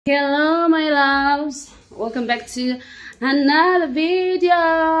Hello my loves, welcome back to another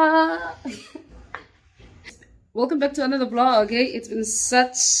video. Welcome back to another vlog. Okay, it's been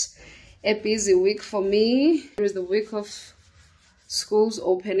such a busy week for me. It was the week of schools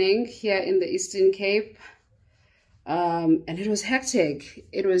opening here in the Eastern Cape, and it was hectic.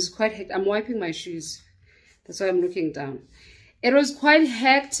 It was quite hectic. I'm wiping my shoes, that's why I'm looking down. It was quite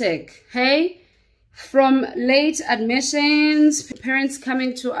hectic. Hey, from late admissions, parents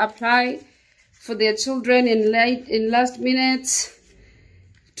coming to apply for their children in last minute,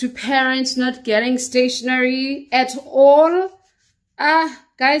 to parents not getting stationery at all.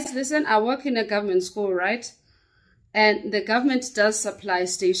 Guys, listen, I work in a government school, right? And the government does supply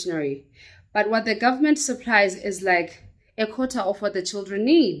stationery, but what the government supplies is like a quarter of what the children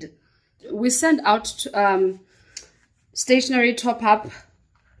need. We send out stationery top up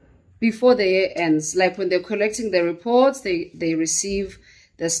before the year ends. Like when they're collecting the reports, they receive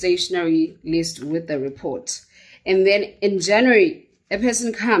the stationery list with the report. And then in January, a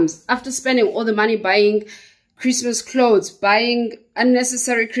person comes after spending all the money buying Christmas clothes, buying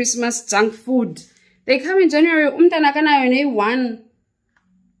unnecessary Christmas junk food. They come in January, umntana kanayo one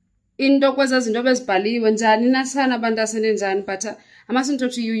into kwezazinto bezibhaliwe njani nasana abantu asenenjani. But I mustn't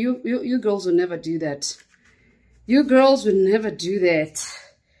talk to you. You girls will never do that. You girls will never do that.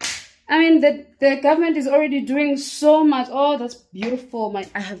 I mean, the government is already doing so much. Oh, that's beautiful.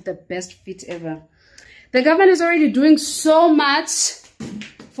 I have the best feet ever. The government is already doing so much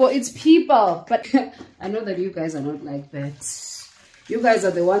for its people. But I know that you guys are not like that. You guys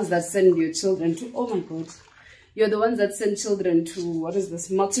are the ones that send your children to, oh my God. You're the ones that send children to, what is this,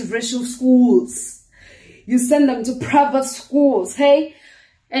 multiracial schools. You send them to private schools, hey?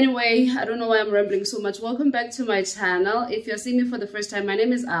 Anyway, I don't know why I'm rambling so much. Welcome back to my channel. If you're seeing me for the first time, my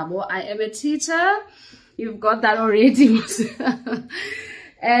name is Abo. I am a teacher. You've got that already.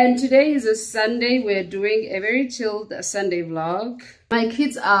 And today is a Sunday. We're doing a very chilled Sunday vlog. My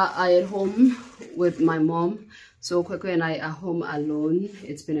kids are at home with my mom. So Kwekwe and I are home alone.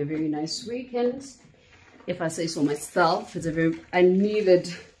 It's been a very nice weekend, if I say so myself. I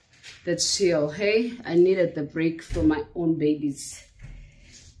needed the chill, hey? I needed the break from my own babies.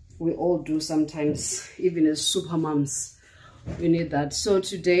 We all do sometimes, even as super moms, we need that. So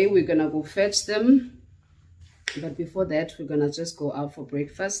today we're gonna go fetch them, but before that we're gonna just go out for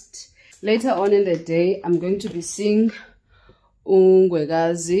breakfast. Later on in the day, I'm going to be seeing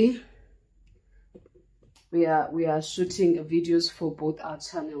Ungwegazi. We are shooting videos for both our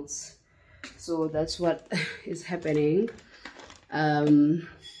channels, so that's what is happening.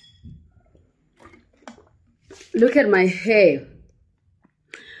 Look at my hair.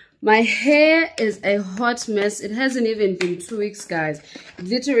 My hair is a hot mess. It hasn't even been 2 weeks, guys. It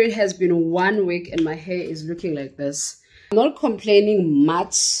literally has been 1 week and my hair is looking like this. I'm not complaining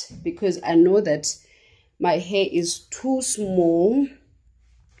much because I know that my hair is too small.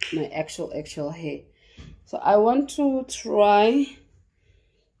 My actual hair. So I want to try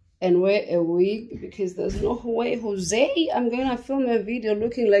and wear a wig because there's no way, Jose, I'm gonna film a video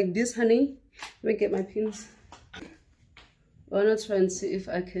looking like this, honey. Let me get my pins. I want to try and see if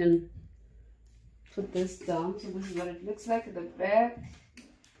I can put this down. So this is what it looks like at the back.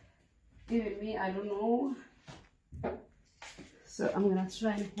 Even me, I don't know. So I'm going to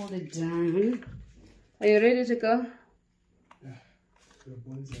try and hold it down. Are you ready to go? Yeah. The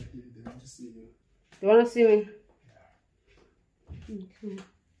boys are here. They want to see you. You want to see me? Yeah. Okay.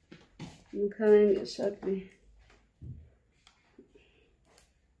 I'm coming shortly.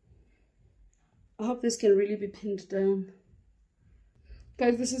 I hope this can really be pinned down.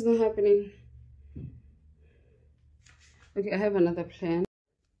 Guys, this is not happening. Okay, I have another plan.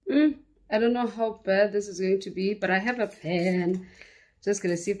 I don't know how bad this is going to be, but I have a plan. Just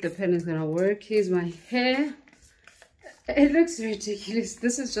gonna see if the plan is gonna work. Here's my hair. It looks ridiculous.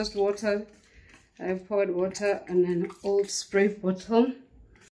 This is just water. I have poured water and an old spray bottle.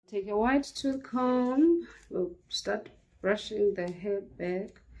 Take a white tooth comb. We'll start brushing the hair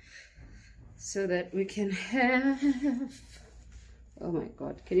back so that we can have... Oh my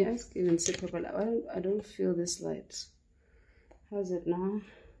God, can you guys even see properly? I don't feel this light. How's it now?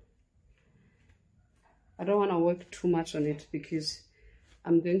 I don't want to work too much on it because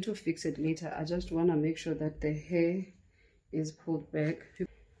I'm going to fix it later. I just want to make sure that the hair is pulled back.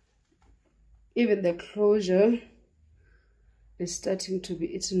 Even the closure is starting to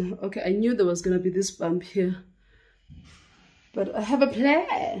be eaten. Okay, I knew there was going to be this bump here. But I have a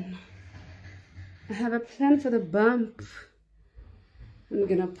plan. I have a plan for the bump. I'm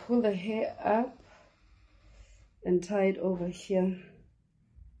gonna pull the hair up and tie it over here.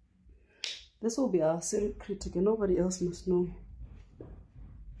 This will be our secret, and nobody else must know.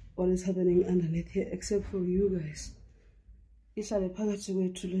 what is happening underneath here, except for you guys. Ihlale phakathi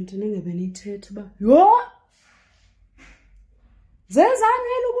kwethu lento ningabe nithethe ba yo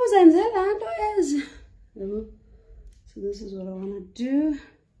zezangela ukuzenzela into ezi. So this is what I want to do.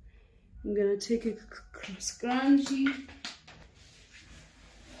 I'm gonna take a scrunchie.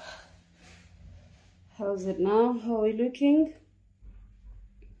 How's it now? How are we looking?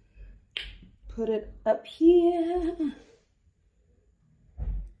 Put it up here.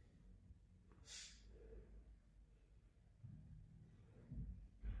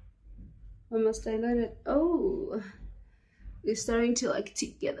 Or must I let it? Oh, it's starting to like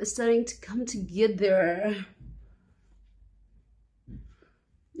together, starting to come together.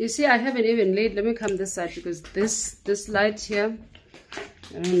 You see, I haven't even laid. Let me come this side because this light here,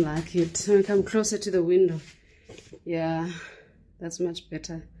 I don't like it. Let me come closer to the window. Yeah, that's much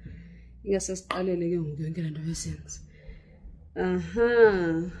better.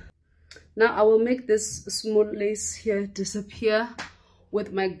 Now I will make this small lace here disappear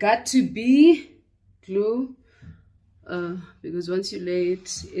with my got-to-be glue. Because once you lay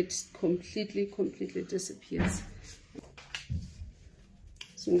it, it completely disappears.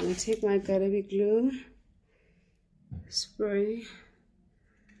 So I'm gonna take my gotta-be glue, spray.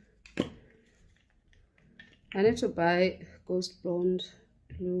 I need to buy Ghost Blonde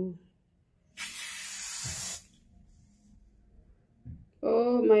glue.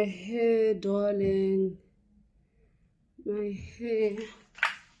 Oh, my hair, darling. My hair.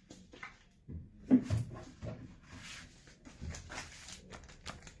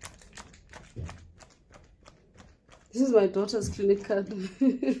 This is my daughter's clinic card.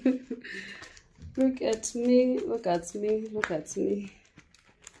 Look at me, look at me, look at me.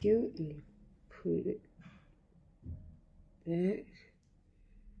 You put it back.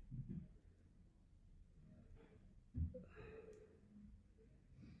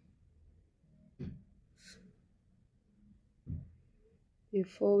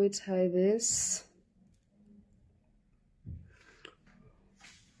 Before we tie this,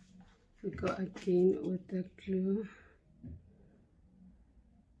 we go again with the glue.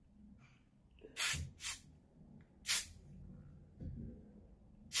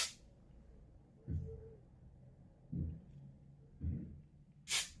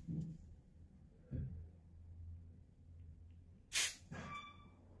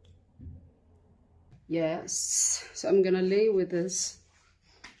 Yes, so I'm gonna lay with this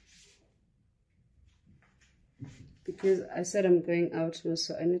because I said I'm going out now,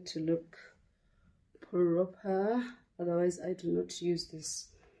 so I need to look proper, otherwise I do not use this.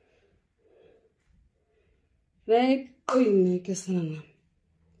 Like,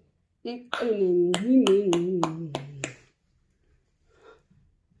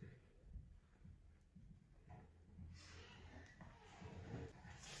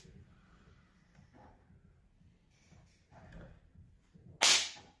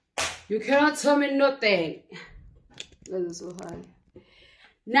 you cannot tell me nothing. That is so high.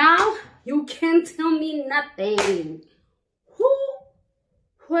 Now you can't tell me nothing.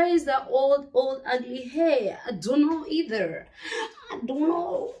 Where is the old ugly hair? I don't know either. I don't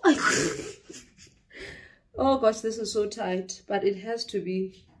know. Oh gosh, this is so tight, but it has to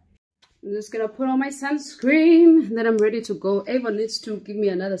be. I'm just gonna put on my sunscreen and then I'm ready to go. Avon needs to give me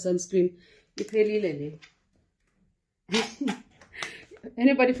another sunscreen.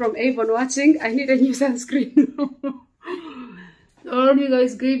 Anybody from Avon watching? I need a new sunscreen. All you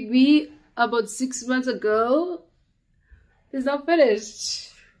guys gave me about 6 months ago is not finished.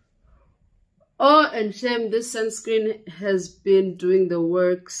 Oh, and shame, this sunscreen has been doing the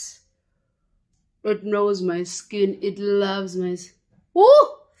works. It knows my skin. It loves my skin.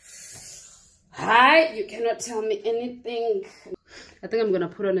 Oh! Hi, you cannot tell me anything. I think I'm gonna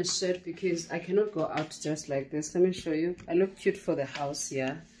put on a shirt because I cannot go out just like this. Let me show you. I look cute for the house,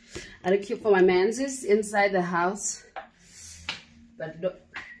 yeah. I look cute for my manses inside the house. But look.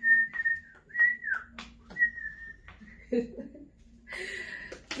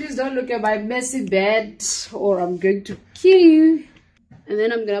 Please don't look at my messy bed or I'm going to kill you. And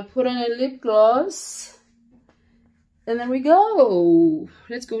then I'm gonna put on a lip gloss. And then we go.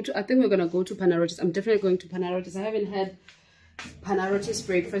 Let's go to, I think we're gonna go to Panarottis. I'm definitely going to Panarottis. I haven't had Panarottis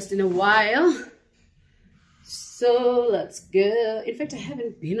breakfast in a while. So let's go. In fact, I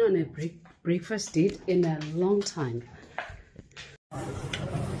haven't been on a breakfast date in a long time.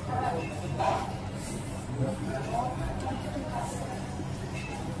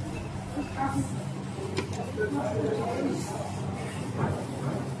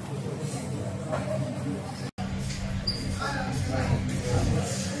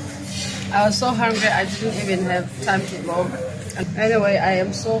 I was so hungry, I didn't even have time to vlog. Anyway, I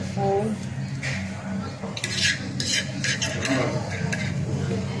am so full.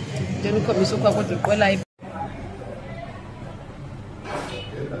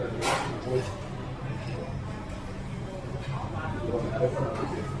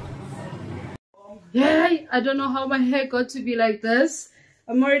 Yay! I don't know how my hair got to be like this.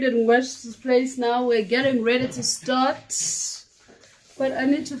 I'm already at West's place now. We're getting ready to start. But I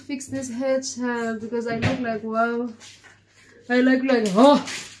need to fix this hair child because I look like, wow. I look like, oh.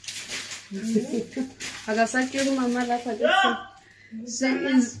 She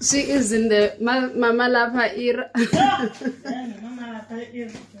is in the Mama Lapa era.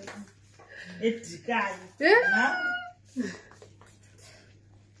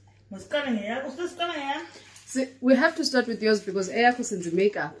 See, we have to start with yours because Aya was in the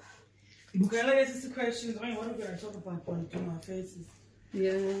makeup. Questions. I mean, what are we going to talk about when doing our faces?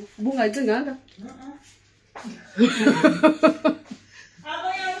 Yeah.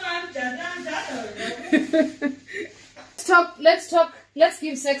 Let's talk. Let's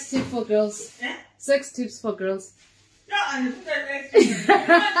give sex tips for girls. Sex tips for girls.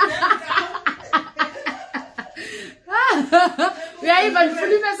 We are even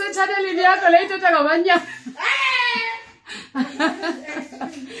fully message channel in here later to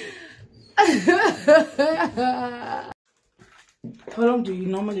How long do you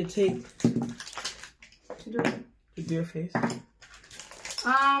normally take to do your face?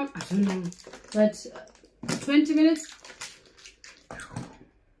 I don't know, but 20 minutes.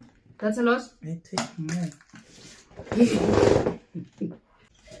 That's a lot. I take more.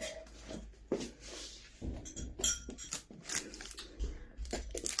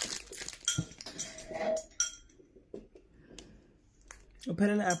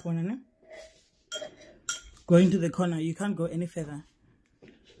 Going to the corner, you can't go any further.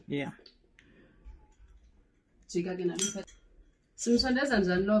 Yeah. Because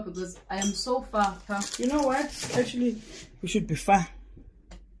I am so far. You know what? Actually, we should be far.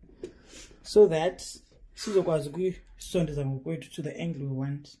 So that to the angle we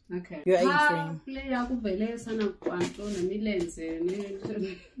want. Okay. You're A-frame.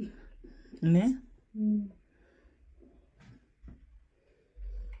 Ne?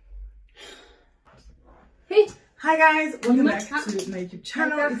 Hey. Hi guys, welcome back to my YouTube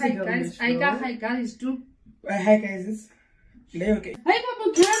channel. Hi guys. Hi guys too. Hi guys. Okay. Hi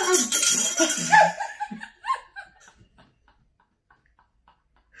Papa girl.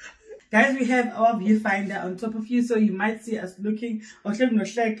 Guys, we have our viewfinder on top of you, so you might see us looking. You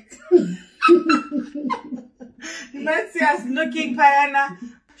might see us looking, Payana.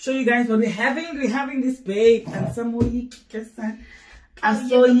 Show you guys what we're having. We're having this bake and some more cake. We're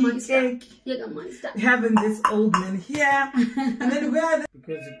having this old man here. And then we have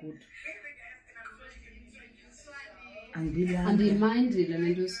because it's good. And in mind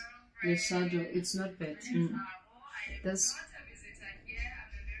the shadow, it's not bad.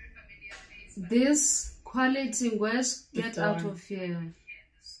 This quality words get out of here.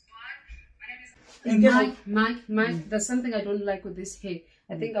 Mike, there's something I don't like with this hair.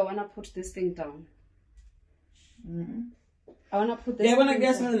 I think I wanna put this thing down. I wanna put this.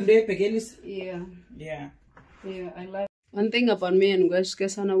 Yeah, I like. One thing about me and Gwesh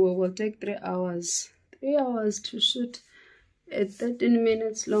Kesana, we will take 3 hours. 3 hours to shoot a 13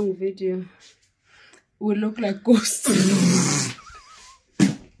 minutes long video. We look like ghosts.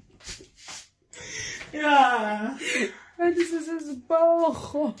 Yeah. And this is his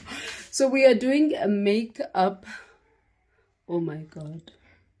bow. So we are doing a makeup. Oh my god.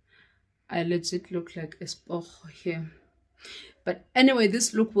 I legit look like a spoch here. But anyway,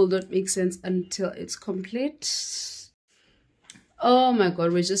 this look will not make sense until it's complete. Oh my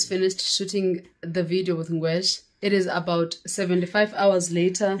god, we just finished shooting the video with Ngwesh. It is about 75 hours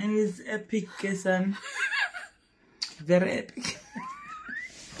later. And it's epic, son. Very epic.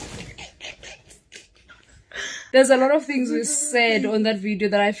 There's a lot of things we said on that video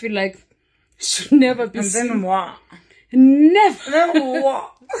that I feel like should never be seen. And then what? Never. Then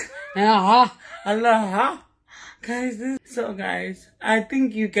what? Allah. Guys, I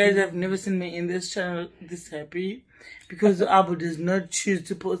think you guys have never seen me in this channel this happy because Abu does not choose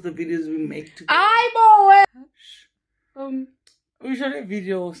to post the videos we make together. We shot a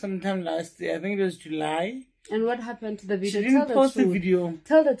video sometime last year. I think it was July. And what happened to the video? She didn't post the video.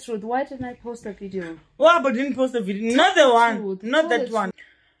 Tell the truth. Why didn't I post the video? Oh, Abu didn't post the video. Not the one. Not that one.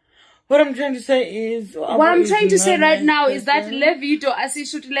 What I'm trying to say is... What I'm trying to say right now is that le video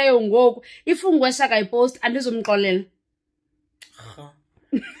asishoot leyo ngoku. If ungwesha kai post andizomxolela.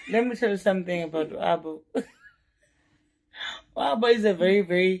 Let me tell you something about Abu. Abu is a very,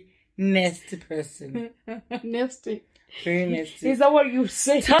 very nasty person. Nasty. Very nasty. Is that what you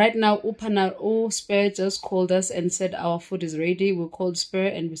said? Right now, Upana Spur just called us and said our food is ready. We called Spur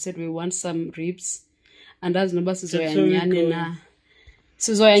and we said we want some ribs. And that's number So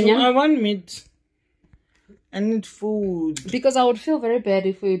I want meat. I need food. Because I would feel very bad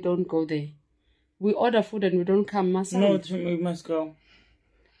if we don't go there. We order food and we don't come. No, we must go.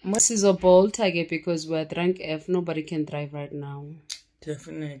 This is a bold target because we're drunk F. Nobody can drive right now.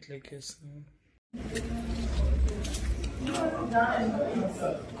 Definitely, yes. We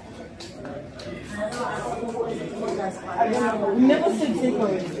never said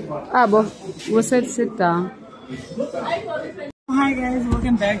takeaway. We said sit down. Hi guys,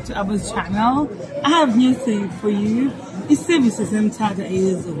 welcome back to Abu's channel. I have news for you. It's services and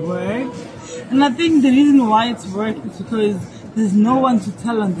is work. And I think the reason why it's work is because there's no one to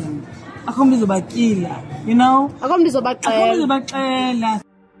tell on them. You know?